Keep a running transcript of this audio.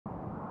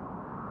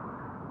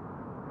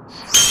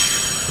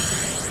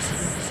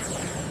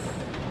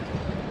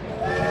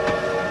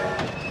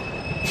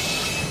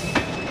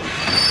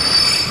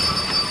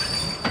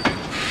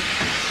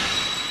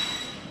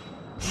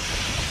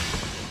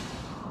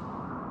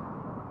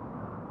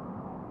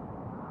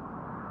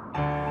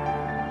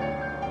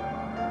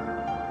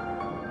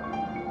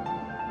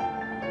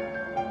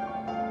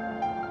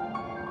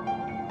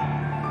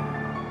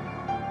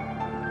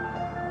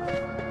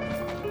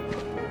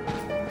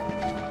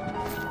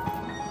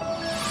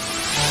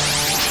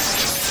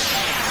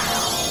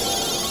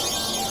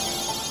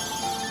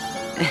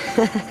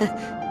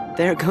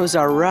There goes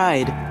our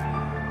ride.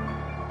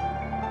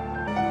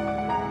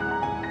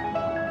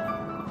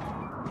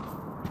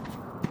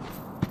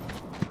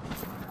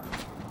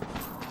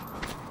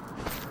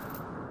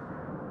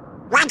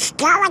 What's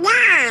going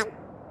on?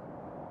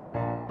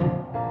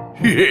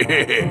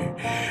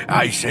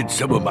 I sent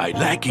some of my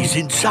lackeys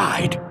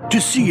inside to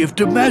see if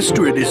the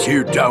master in this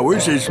here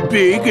tower's as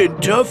big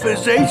and tough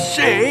as they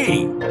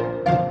say.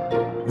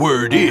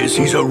 Word is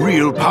he's a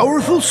real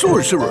powerful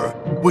sorcerer,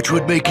 which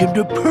would make him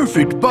the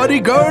perfect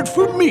bodyguard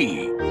for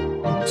me.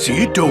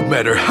 See, it don't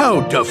matter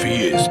how tough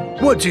he is.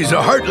 Once he's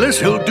a Heartless,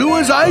 he'll do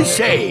as I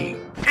say.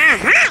 A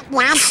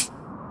Heartless?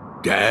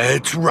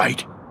 That's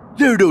right.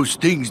 They're those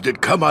things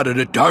that come out of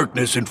the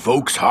darkness in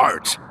folks'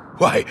 hearts.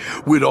 Why,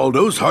 with all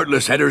those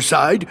Heartless at her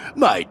side,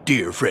 my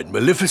dear friend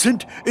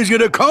Maleficent is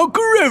gonna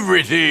conquer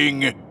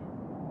everything.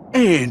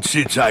 And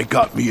since I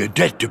got me a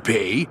debt to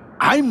pay,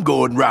 I'm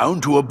going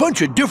round to a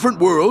bunch of different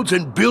worlds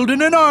and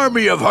building an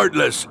army of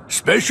Heartless,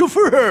 special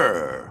for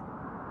her.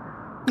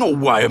 Oh,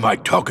 why am I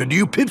talking to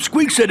you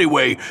pipsqueaks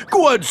anyway?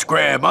 Go on,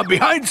 Scram, I'm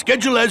behind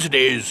schedule as it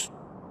is.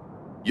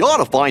 You ought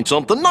to find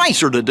something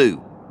nicer to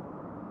do.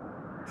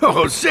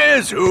 Oh,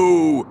 says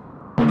who?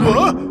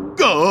 Huh?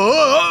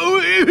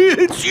 Oh,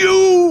 it's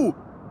you!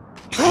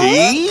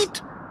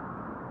 Pete?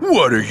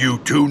 What are you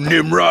two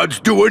Nimrods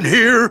doing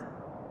here?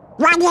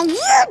 What are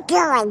you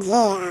doing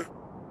here?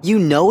 You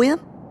know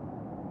him?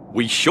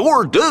 We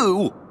sure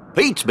do.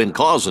 Pete's been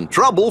causing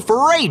trouble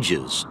for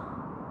ages.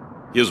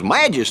 His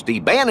Majesty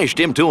banished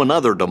him to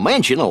another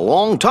dimension a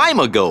long time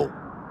ago.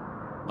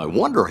 I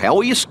wonder how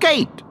he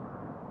escaped.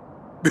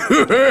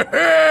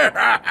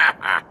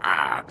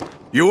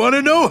 You want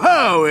to know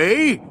how,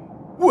 eh?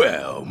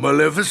 Well,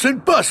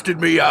 Maleficent busted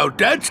me out,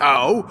 that's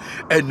how.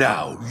 And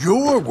now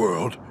your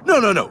world,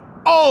 no,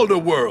 all the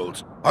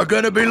worlds are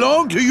gonna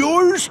belong to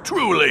yours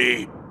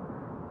truly.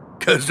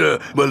 'Cause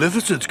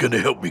Maleficent's gonna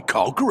help me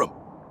conquer 'em.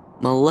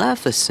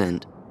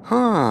 Maleficent,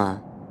 huh?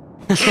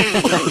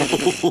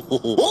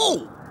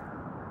 Oh,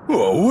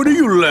 what are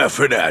you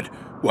laughing at?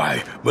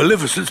 Why,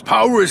 Maleficent's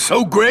power is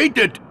so great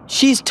that...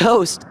 She's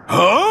toast.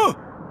 Huh?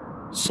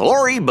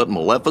 Sorry, but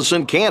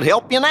Maleficent can't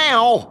help you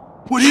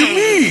now. What do you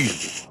mean?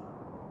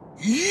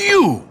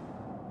 You!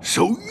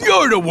 So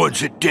you're the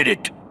ones that did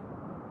it!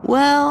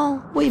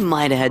 Well, we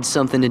might have had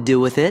something to do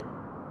with it.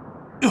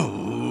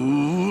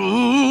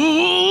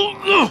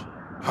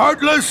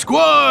 Heartless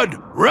Squad,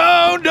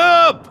 round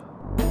up!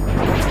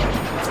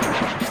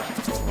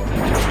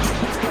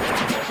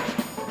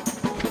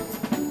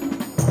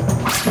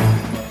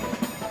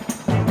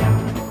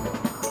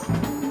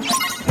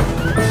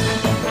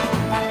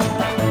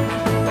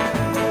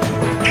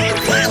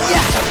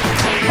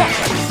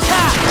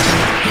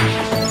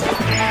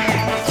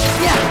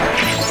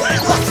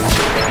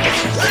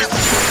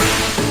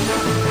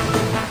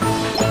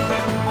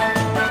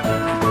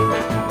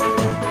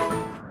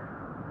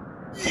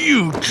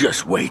 You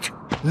just wait.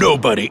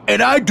 Nobody,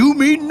 and I do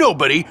mean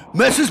nobody,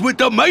 messes with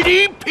the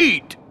mighty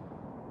Pete.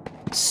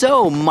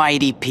 So,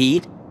 Mighty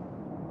Pete.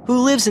 Who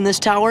lives in this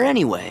tower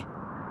anyway?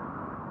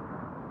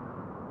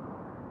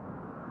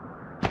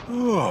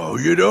 Oh,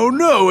 you don't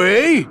know,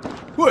 eh?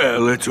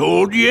 Well, it's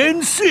old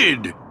Yen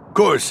Sid. Of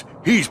course,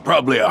 he's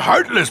probably a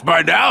Heartless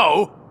by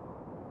now.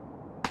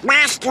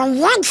 Master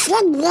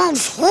Yensen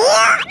lives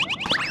here?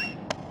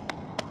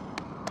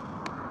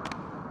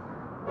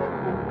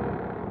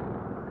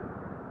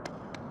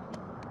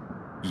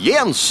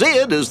 Yen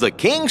Sid is the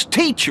king's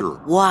teacher.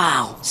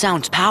 Wow,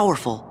 sounds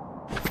powerful.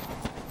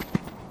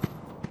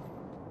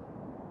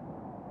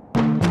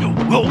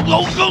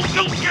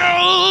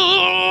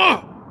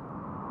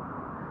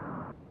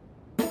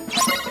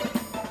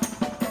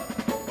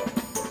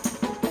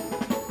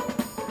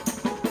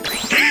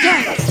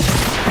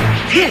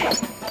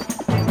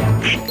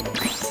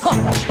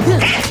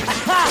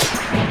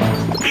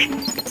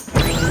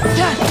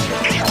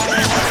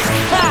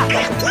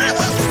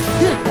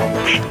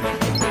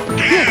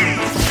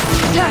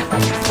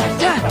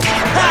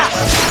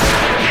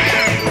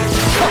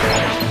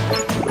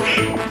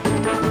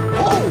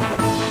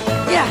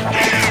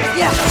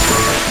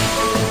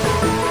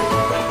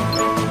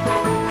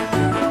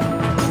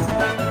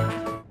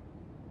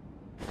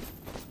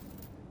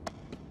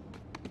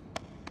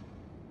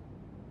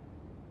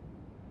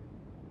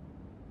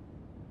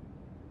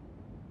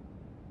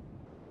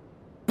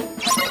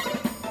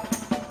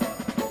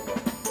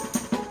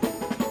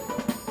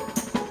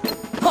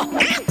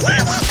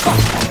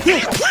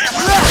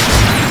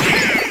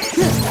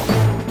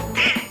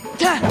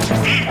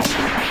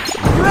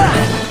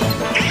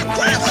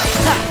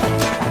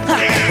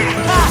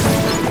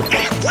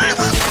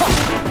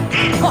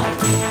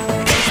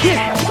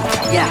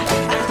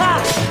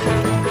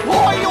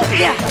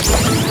 Yeah.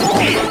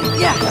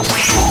 Yeah.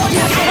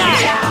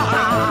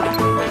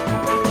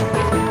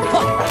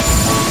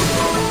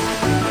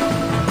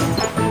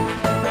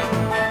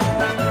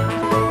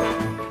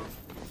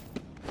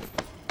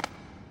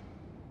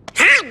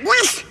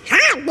 Heartless,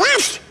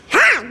 heartless,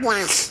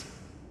 heartless.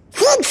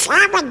 Things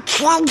haven't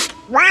changed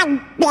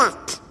one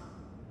bit.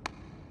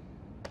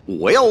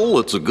 Well,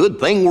 it's a good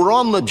thing we're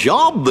on the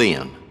job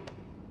then.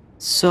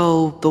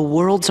 So, the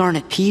worlds aren't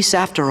at peace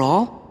after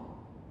all?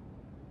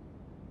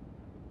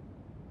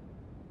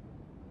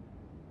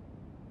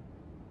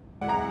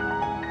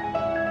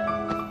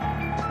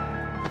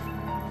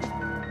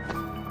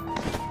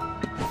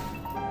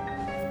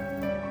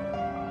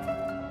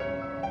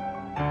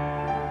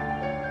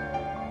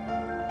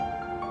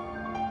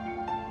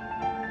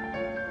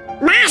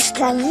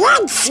 Master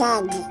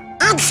Vincent,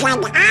 it's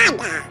an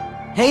honor.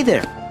 Hey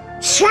there.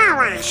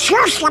 Sora,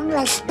 show some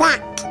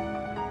respect.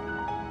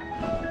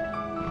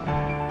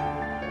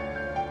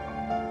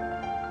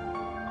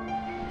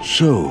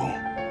 So,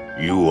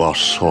 you are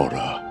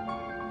Sora.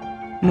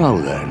 Now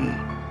then,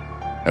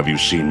 have you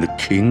seen the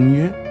king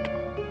yet?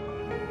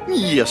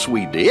 Yes,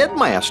 we did,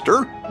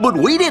 Master, but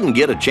we didn't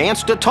get a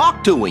chance to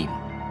talk to him.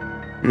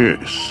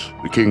 Yes,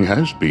 the king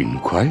has been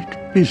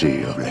quite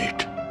busy of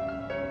late.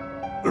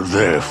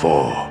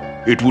 Therefore,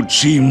 it would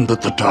seem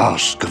that the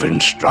task of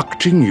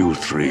instructing you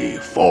three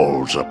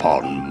falls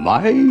upon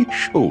my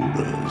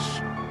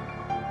shoulders.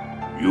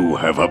 You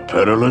have a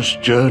perilous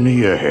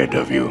journey ahead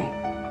of you.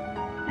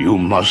 You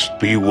must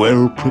be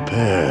well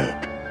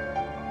prepared.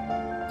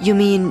 You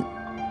mean,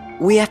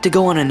 we have to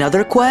go on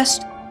another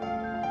quest?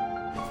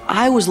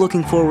 I was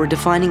looking forward to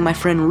finding my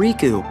friend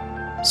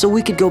Riku, so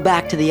we could go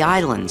back to the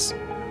islands.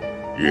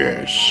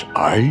 Yes,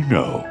 I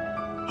know.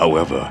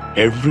 However,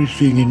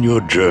 everything in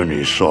your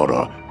journey,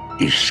 Sora,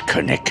 is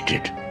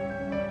connected.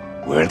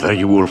 Whether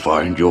you will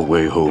find your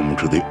way home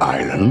to the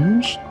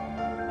islands,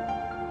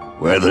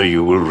 whether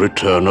you will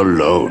return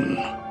alone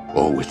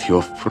or with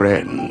your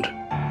friend,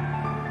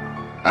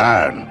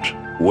 and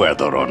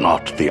whether or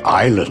not the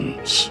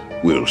islands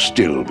will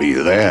still be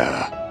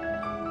there.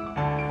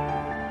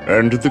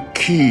 And the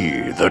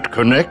key that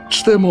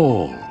connects them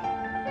all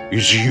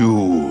is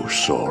you,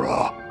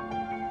 Sora.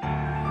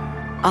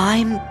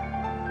 I'm...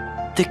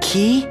 the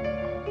key?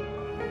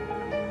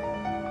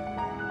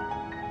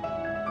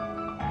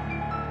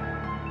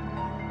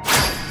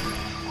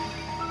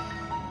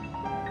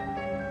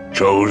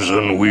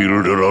 Chosen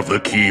wielder of the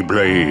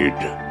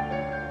Keyblade,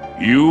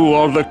 you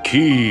are the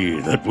key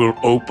that will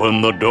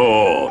open the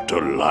door to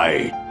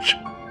light.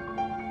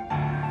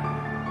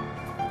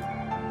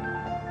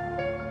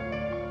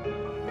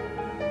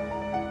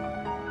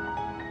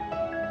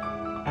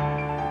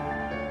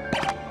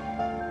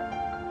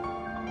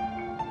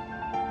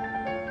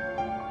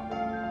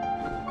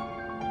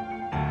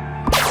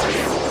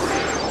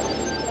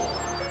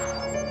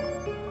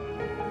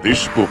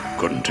 This book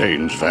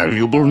contains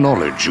valuable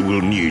knowledge you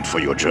will need for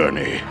your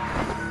journey.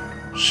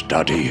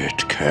 Study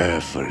it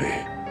carefully.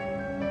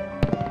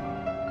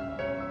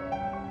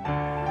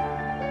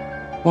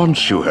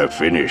 Once you have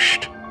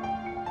finished,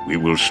 we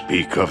will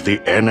speak of the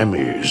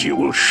enemies you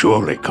will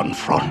surely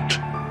confront.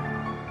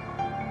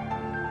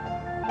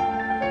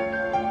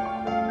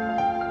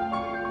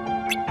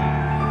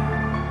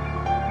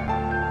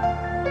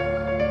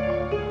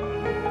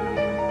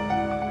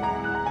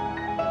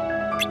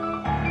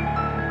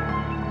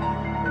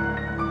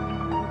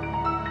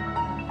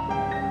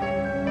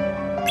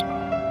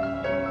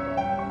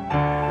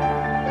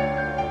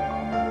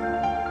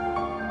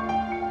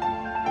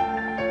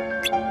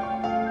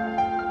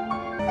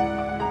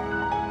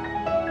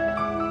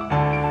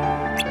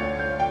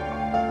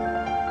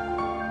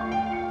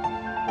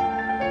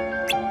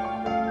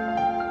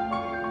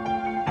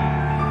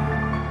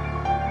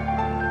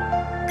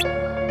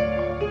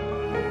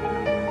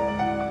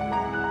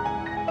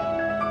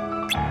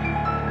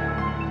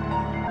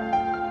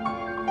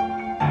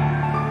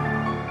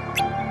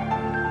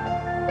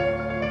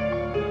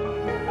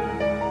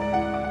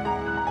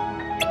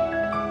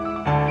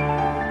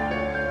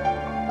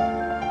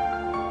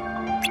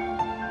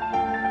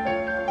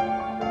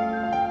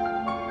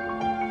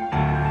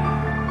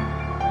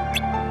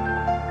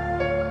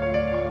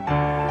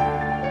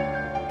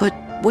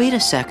 Wait a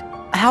sec.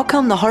 How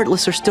come the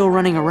Heartless are still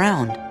running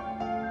around?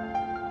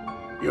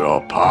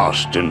 Your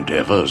past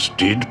endeavors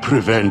did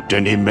prevent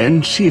an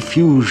immense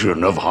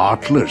effusion of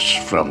Heartless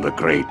from the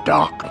Great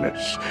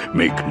Darkness.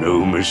 Make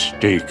no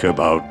mistake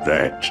about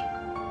that.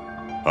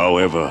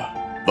 However,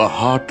 the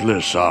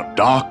Heartless are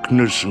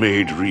darkness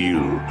made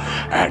real,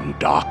 and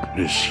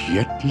darkness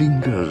yet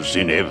lingers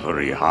in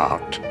every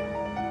heart.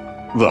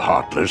 The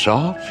Heartless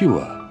are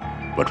fewer,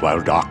 but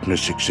while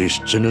darkness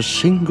exists in a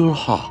single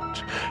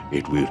heart,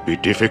 it will be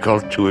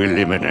difficult to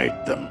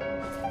eliminate them.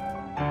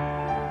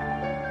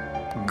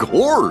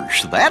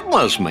 Gorge, that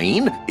must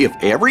mean if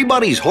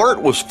everybody's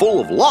heart was full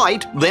of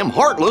light, them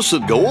Heartless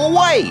would go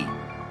away.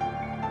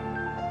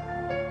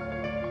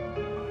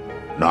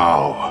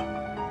 Now,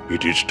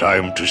 it is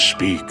time to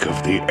speak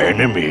of the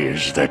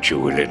enemies that you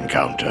will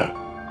encounter.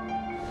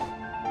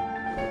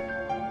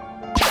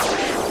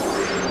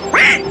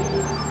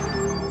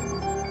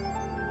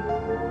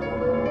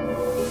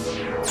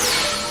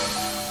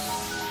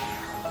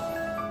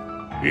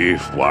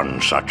 If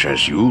one such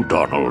as you,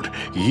 Donald,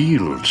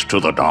 yields to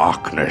the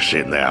darkness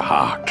in their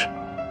heart,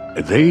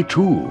 they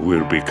too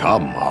will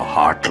become a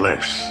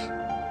Heartless.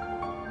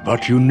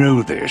 But you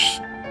know this.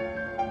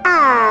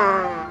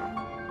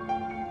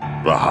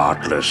 The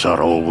Heartless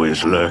are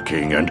always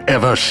lurking and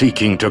ever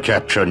seeking to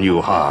capture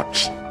new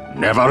hearts.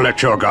 Never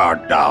let your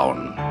guard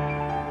down.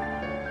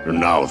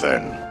 Now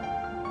then.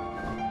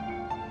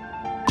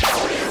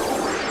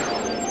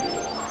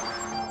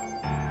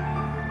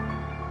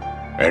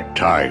 At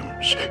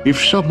times, if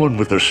someone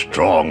with a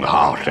strong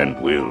heart and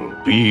will,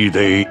 be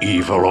they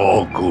evil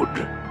or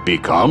good,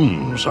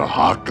 becomes a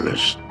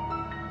Heartless,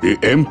 the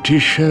empty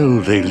shell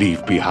they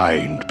leave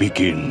behind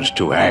begins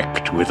to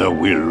act with a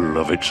will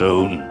of its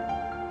own.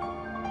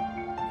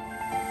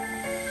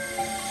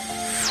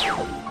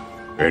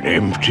 An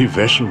empty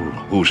vessel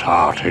whose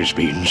heart has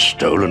been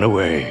stolen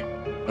away.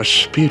 A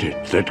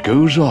spirit that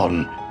goes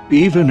on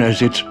even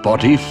as its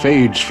body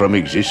fades from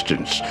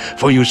existence.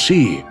 For you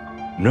see,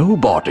 no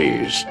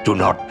bodies do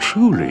not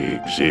truly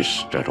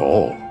exist at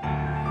all.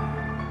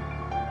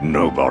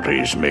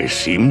 Nobodies may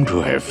seem to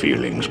have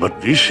feelings,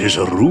 but this is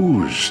a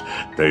ruse.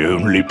 They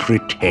only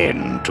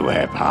pretend to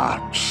have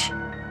hearts.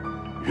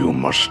 You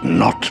must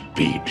not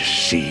be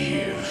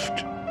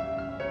deceived.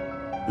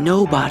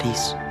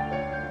 Nobodies.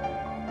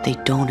 They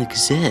don't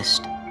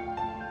exist.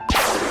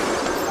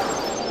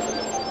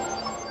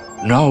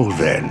 Now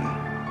then,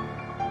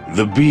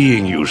 the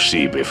being you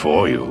see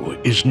before you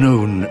is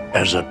known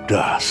as a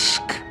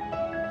dusk.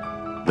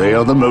 They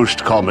are the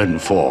most common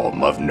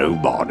form of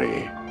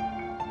nobody.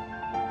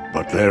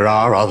 But there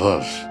are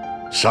others,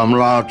 some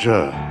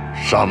larger,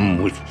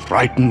 some with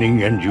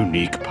frightening and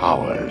unique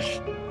powers.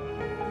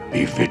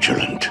 Be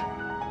vigilant.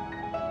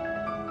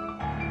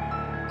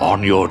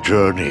 On your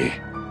journey,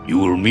 you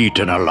will meet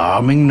an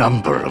alarming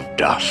number of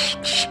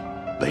dusks.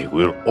 They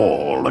will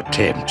all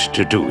attempt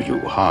to do you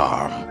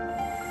harm.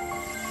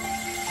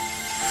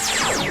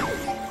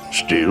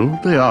 Still,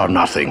 they are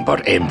nothing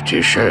but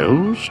empty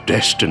shells,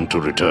 destined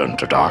to return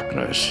to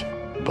darkness.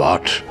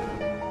 But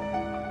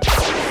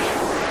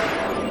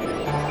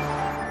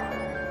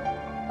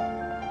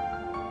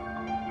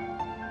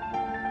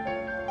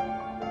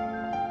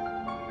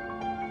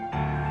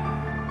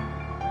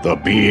the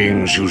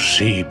beings you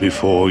see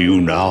before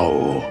you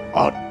now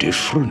are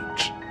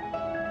different.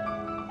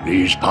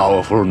 These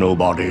powerful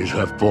nobodies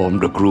have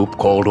formed a group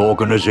called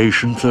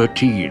Organization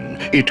 13.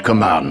 It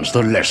commands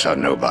the lesser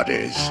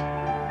nobodies.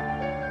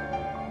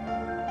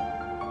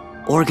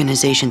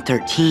 Organization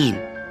 13.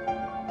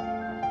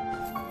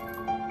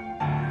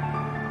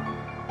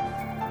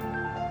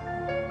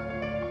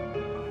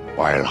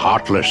 While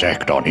Heartless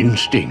act on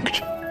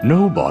instinct,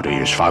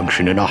 nobodies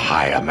function in a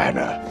higher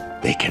manner.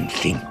 They can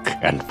think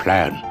and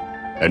plan,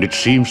 and it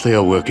seems they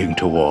are working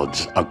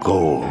towards a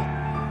goal.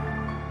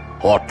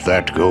 What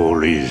that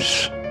goal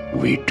is,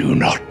 we do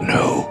not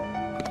know.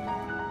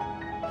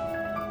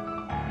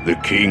 The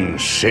king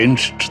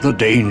sensed the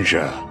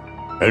danger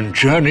and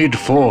journeyed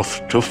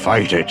forth to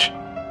fight it.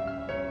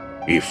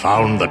 He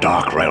found the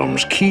Dark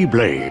Realm's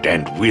Keyblade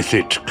and with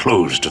it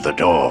closed the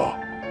door.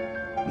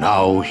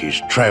 Now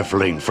he's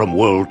traveling from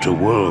world to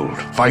world,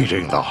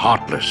 fighting the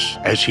Heartless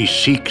as he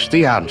seeks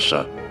the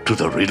answer to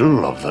the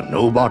riddle of the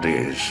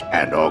Nobodies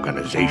and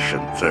Organization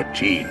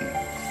 13.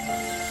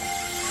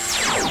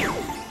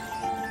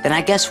 Then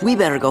I guess we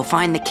better go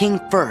find the king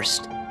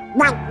first.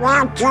 But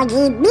where could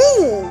he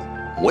be?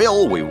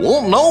 Well, we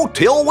won't know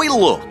till we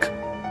look.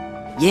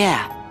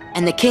 Yeah,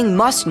 and the king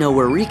must know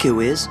where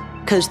Riku is,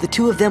 because the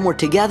two of them were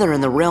together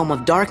in the realm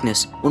of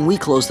darkness when we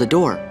closed the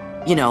door.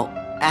 You know,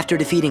 after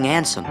defeating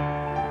Ansem.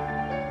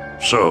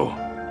 So,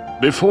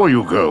 before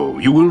you go,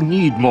 you will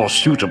need more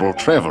suitable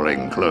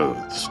traveling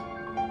clothes.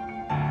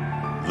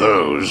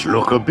 Those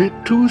look a bit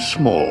too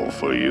small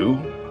for you.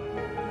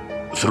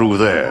 Through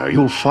there,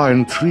 you'll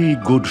find 3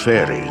 good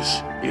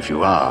fairies. If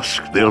you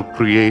ask, they'll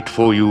create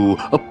for you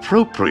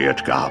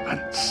appropriate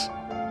garments.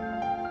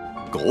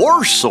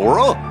 Gosh,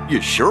 Sora,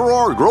 you sure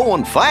are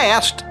growing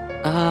fast.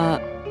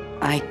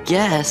 I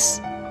guess.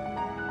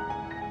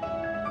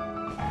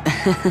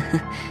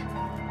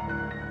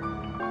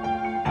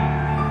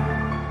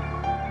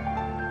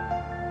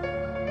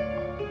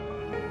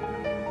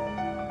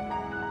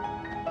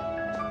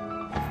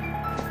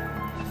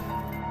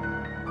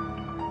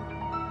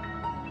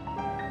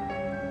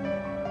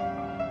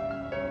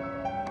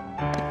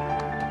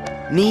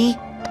 Me,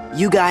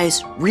 you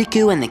guys,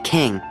 Riku, and the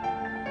king.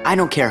 I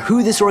don't care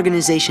who this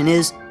organization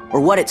is or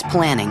what it's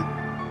planning.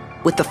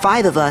 With the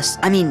 5 of us,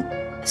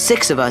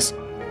 6 of us,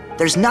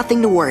 there's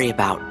nothing to worry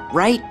about,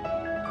 right?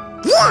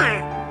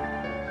 Yeah!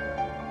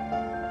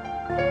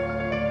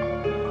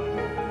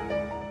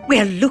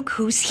 Well, look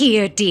who's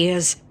here,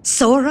 dears.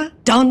 Sora,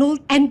 Donald,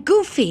 and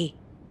Goofy.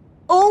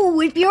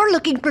 Oh, if you're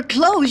looking for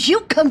clothes,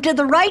 you've come to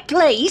the right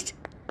place.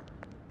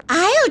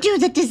 I'll do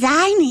the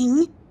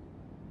designing.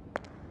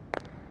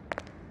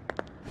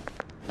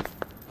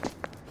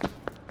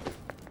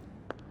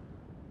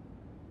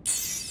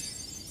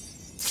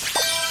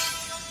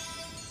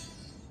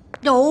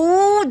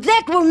 Oh,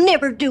 that will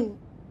never do.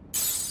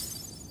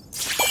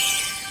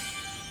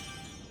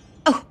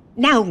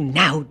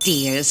 Now,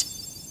 dears.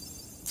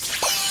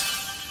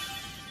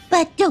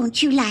 But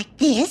don't you like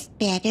this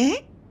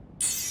better?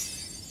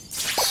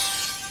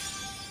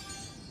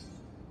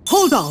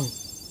 Hold on.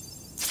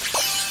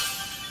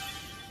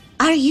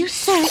 Are you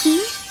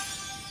certain?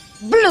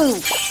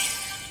 Blue.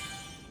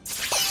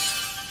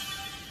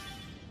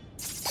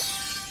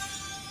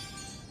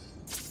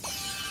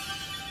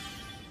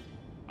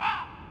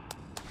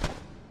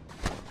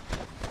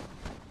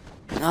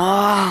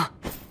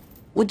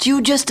 Would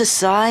you just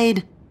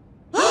decide?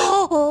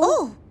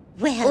 Oh,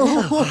 well.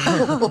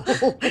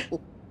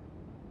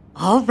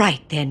 All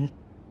right, then.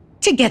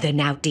 Together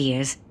now,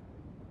 dears.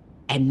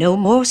 And no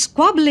more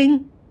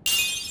squabbling.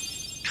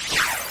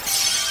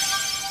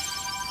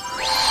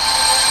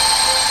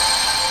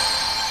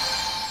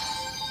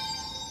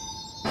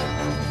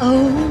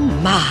 Oh,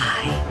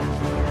 my.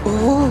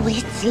 Oh,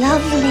 it's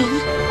lovely.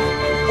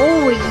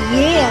 Oh,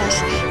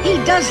 yes. He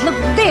does look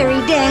very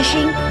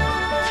dashing.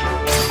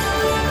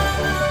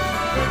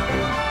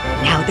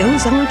 Now,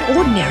 those aren't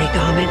ordinary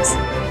garments.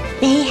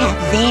 They have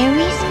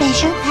very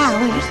special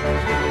powers.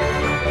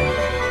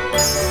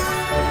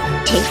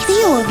 Take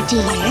the orb,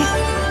 dear.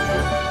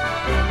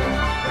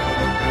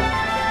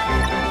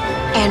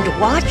 And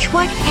watch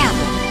what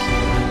happens.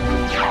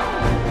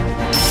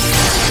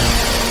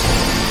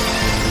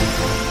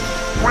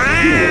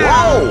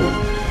 Whoa!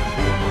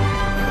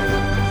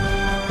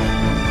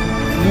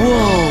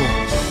 Whoa!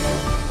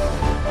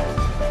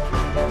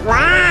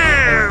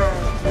 Wow!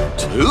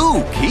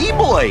 2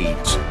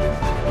 keyblades!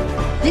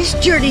 This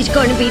journey's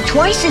going to be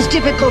twice as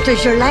difficult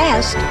as your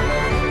last.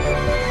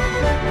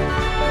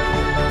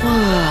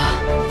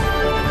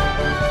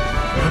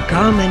 Your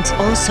garments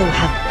also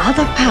have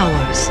other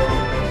powers.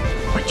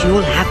 But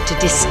you'll have to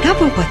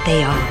discover what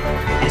they are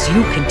as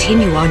you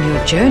continue on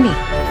your journey.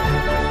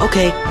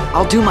 Okay,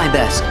 I'll do my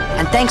best.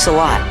 And thanks a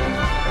lot.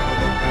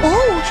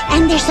 Oh,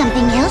 and there's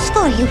something else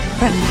for you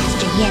from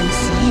Master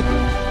Yensid.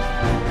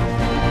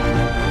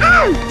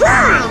 Oh,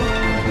 boy!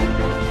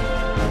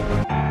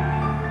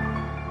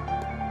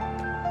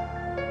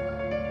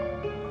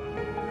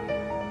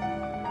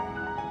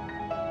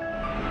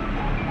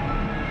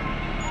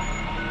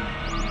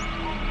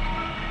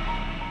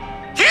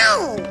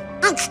 Hey,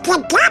 it's the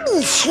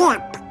gummy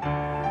ship.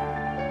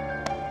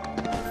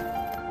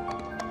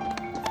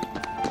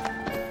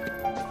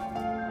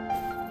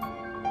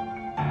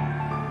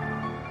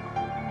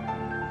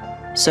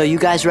 So you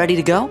guys ready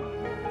to go?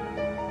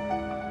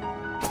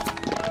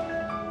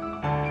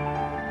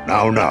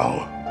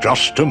 Now,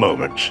 just a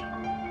moment.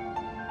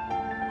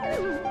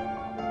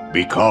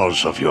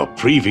 Because of your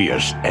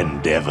previous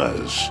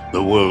endeavors,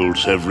 the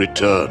worlds have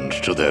returned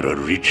to their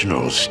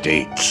original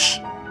states.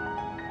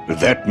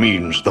 That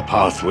means the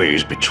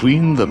pathways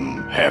between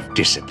them have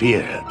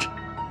disappeared.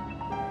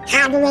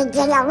 How do we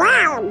get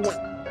around?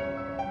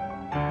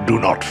 Do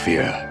not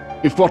fear.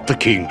 If what the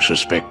king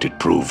suspected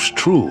proves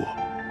true,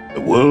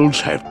 the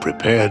worlds have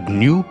prepared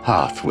new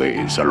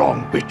pathways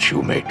along which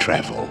you may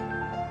travel.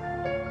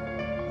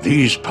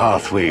 These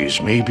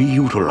pathways may be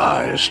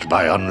utilized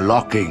by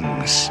unlocking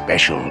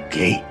special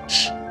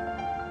gates.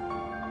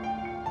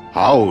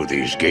 How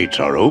these gates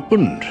are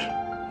opened,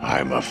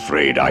 I'm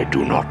afraid I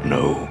do not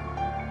know.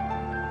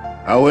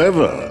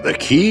 However, the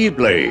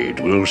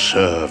Keyblade will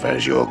serve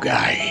as your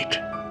guide.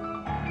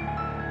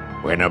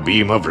 When a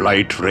beam of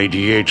light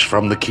radiates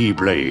from the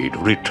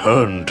Keyblade,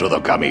 return to the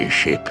gummy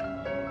ship.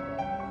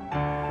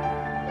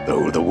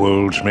 Though the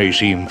worlds may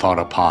seem far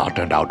apart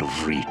and out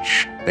of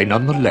reach, they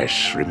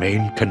nonetheless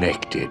remain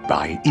connected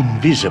by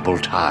invisible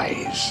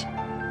ties,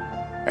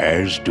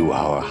 as do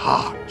our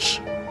hearts.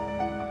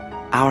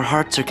 Our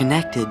hearts are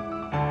connected.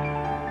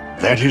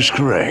 That is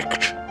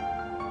correct.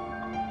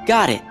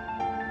 Got it.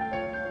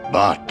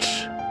 But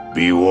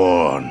be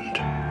warned,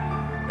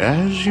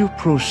 as you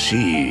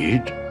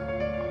proceed,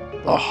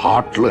 the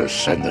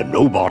Heartless and the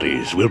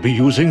Nobodies will be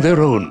using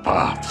their own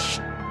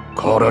paths,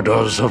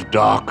 corridors of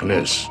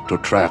darkness to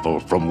travel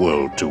from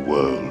world to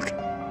world.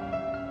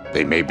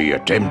 They may be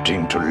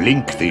attempting to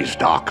link these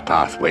dark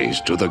pathways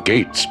to the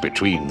gates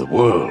between the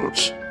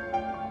worlds.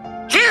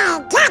 Hey,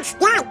 that's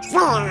not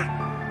fair.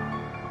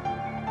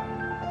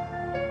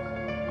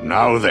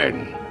 Now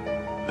then,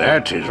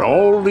 that is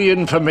all the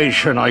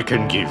information I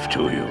can give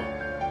to you.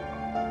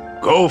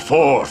 Go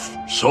forth,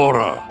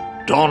 Sora,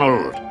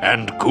 Donald,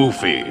 and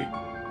Goofy.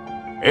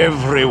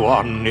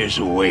 Everyone is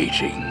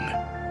waiting.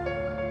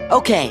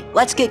 Okay,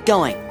 let's get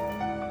going.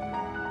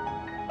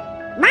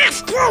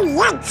 Master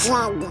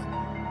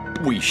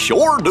Yensid. We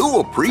sure do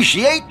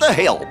appreciate the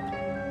help.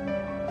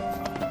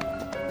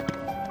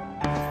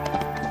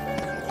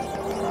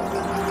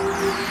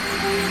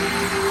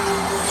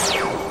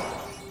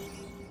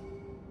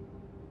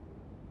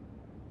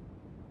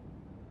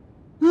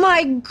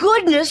 My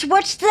goodness,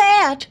 what's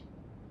that?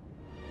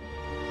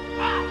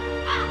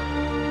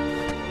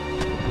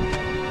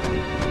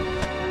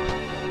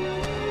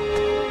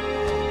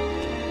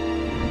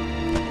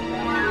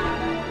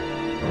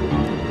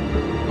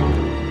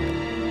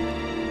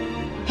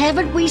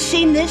 Haven't we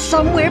seen this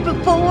somewhere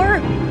before?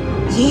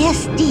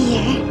 Yes,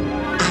 dear.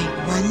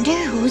 I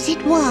wonder whose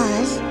it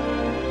was.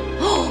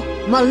 Oh,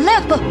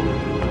 Malefic!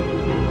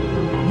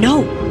 No,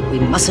 we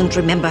mustn't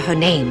remember her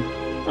name.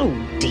 Oh,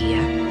 dear.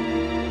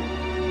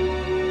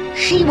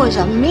 She was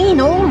a mean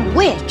old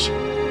witch.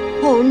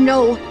 Oh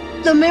no,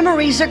 the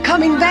memories are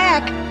coming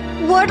back.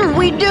 What'll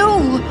we do?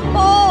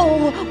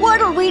 Oh,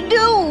 what'll we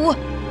do?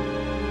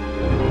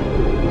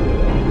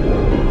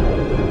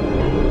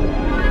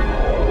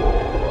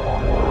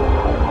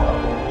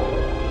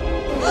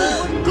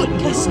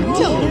 Goodness me.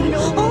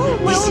 Oh,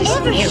 This is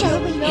whatever very,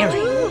 shall we very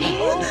do?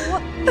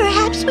 bad.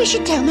 Perhaps we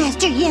should tell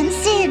Master Yen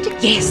Sid.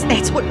 Yes,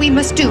 that's what we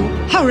must do.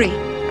 Hurry.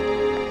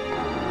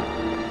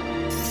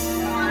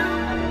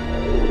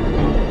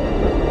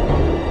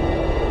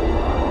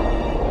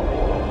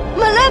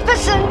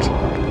 Maleficent!